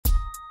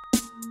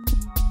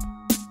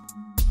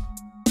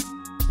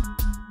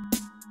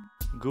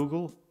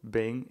Google,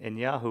 Bing, and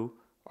Yahoo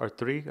are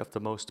three of the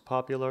most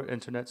popular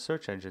internet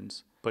search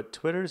engines, but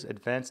Twitter's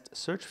advanced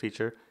search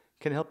feature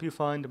can help you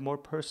find more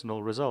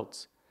personal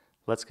results.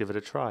 Let's give it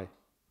a try.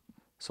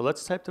 So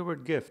let's type the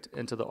word gift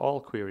into the all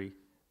query.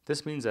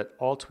 This means that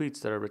all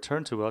tweets that are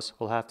returned to us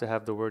will have to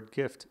have the word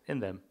gift in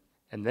them.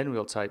 And then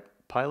we'll type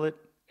pilot,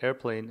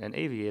 airplane, and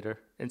aviator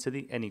into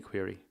the any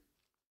query.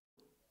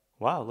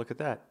 Wow, look at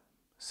that.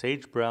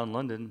 Sage Brown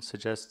London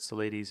suggests the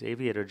lady's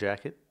aviator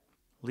jacket.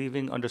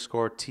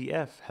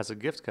 Leaving_TF has a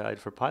gift guide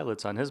for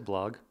pilots on his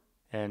blog.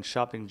 And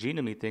Shopping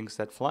Genome thinks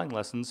that flying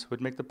lessons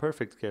would make the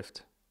perfect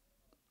gift.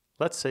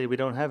 Let's say we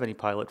don't have any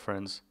pilot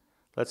friends.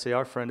 Let's say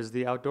our friend is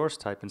the outdoors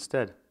type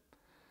instead.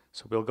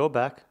 So we'll go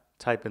back,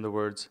 type in the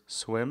words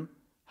swim,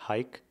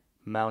 hike,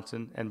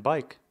 mountain, and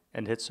bike,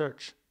 and hit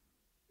search.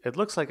 It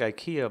looks like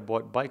IKEA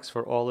bought bikes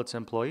for all its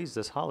employees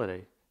this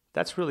holiday.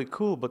 That's really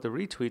cool, but the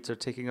retweets are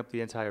taking up the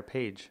entire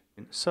page.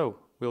 So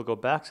we'll go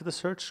back to the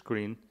search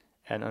screen,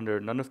 and under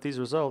none of these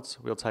results,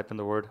 we'll type in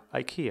the word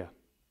IKEA.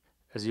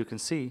 As you can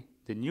see,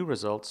 the new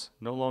results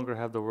no longer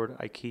have the word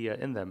IKEA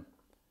in them.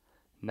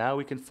 Now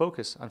we can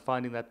focus on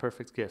finding that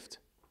perfect gift.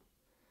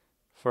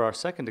 For our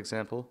second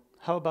example,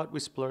 how about we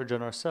splurge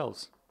on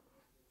ourselves?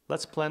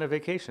 Let's plan a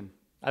vacation.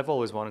 I've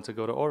always wanted to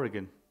go to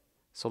Oregon.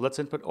 So let's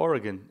input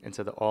Oregon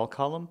into the all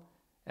column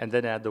and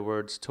then add the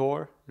words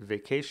tour,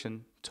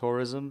 vacation,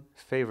 tourism,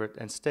 favorite,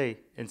 and stay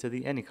into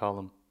the any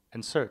column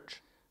and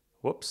search.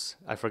 Whoops,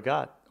 I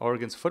forgot.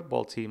 Oregon's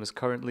football team is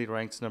currently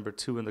ranked number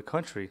 2 in the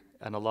country,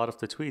 and a lot of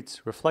the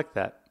tweets reflect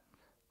that.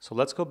 So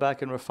let's go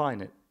back and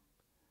refine it.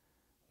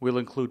 We'll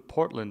include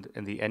Portland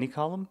in the any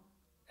column,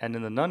 and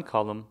in the none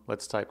column,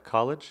 let's type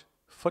college,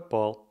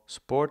 football,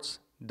 sports,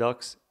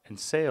 ducks, and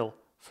sail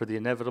for the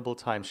inevitable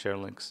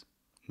timeshare links.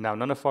 Now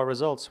none of our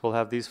results will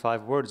have these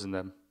 5 words in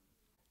them.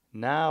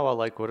 Now I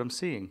like what I'm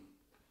seeing.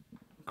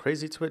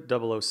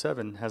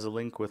 CrazyTwit007 has a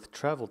link with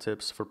travel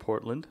tips for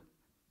Portland.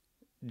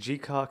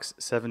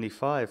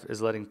 Gcox75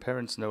 is letting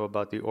parents know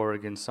about the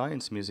Oregon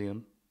Science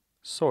Museum,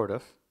 sort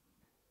of.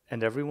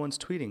 And everyone's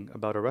tweeting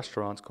about a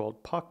restaurant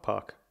called Pok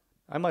Pok.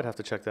 I might have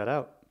to check that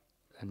out.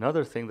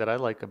 Another thing that I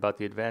like about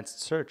the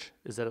advanced search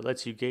is that it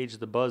lets you gauge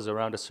the buzz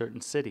around a certain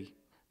city.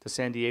 The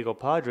San Diego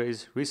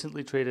Padres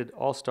recently traded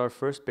all-star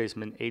first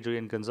baseman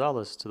Adrian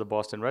Gonzalez to the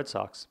Boston Red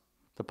Sox.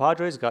 The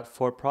Padres got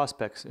 4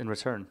 prospects in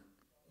return.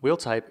 We'll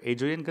type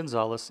Adrian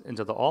Gonzalez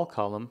into the all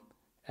column,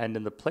 and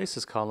in the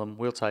places column,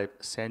 we'll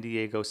type San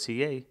Diego,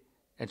 CA,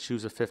 and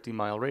choose a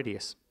 50-mile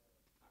radius.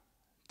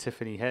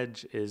 Tiffany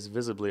Hedge is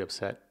visibly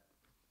upset.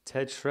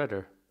 Ted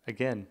Schroeder,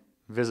 again,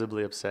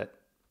 visibly upset.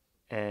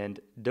 And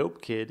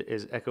Dope Kid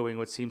is echoing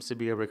what seems to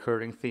be a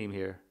recurring theme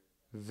here,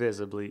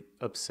 visibly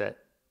upset.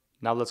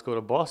 Now let's go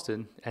to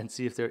Boston and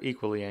see if they're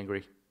equally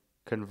angry.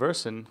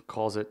 Converson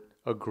calls it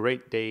a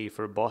great day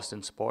for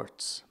Boston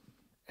sports.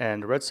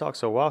 And Red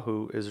Sox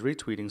Oahu is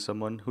retweeting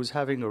someone who's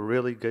having a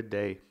really good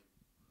day.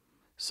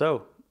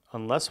 So,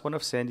 unless one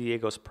of San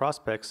Diego's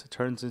prospects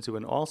turns into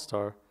an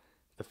all-star,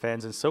 the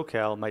fans in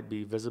SoCal might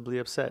be visibly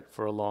upset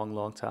for a long,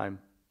 long time.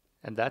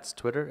 And that's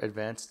Twitter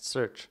Advanced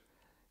Search.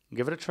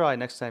 Give it a try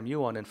next time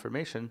you want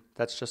information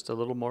that's just a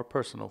little more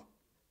personal.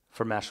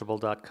 For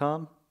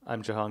Mashable.com,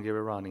 I'm Jahangir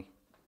Irani.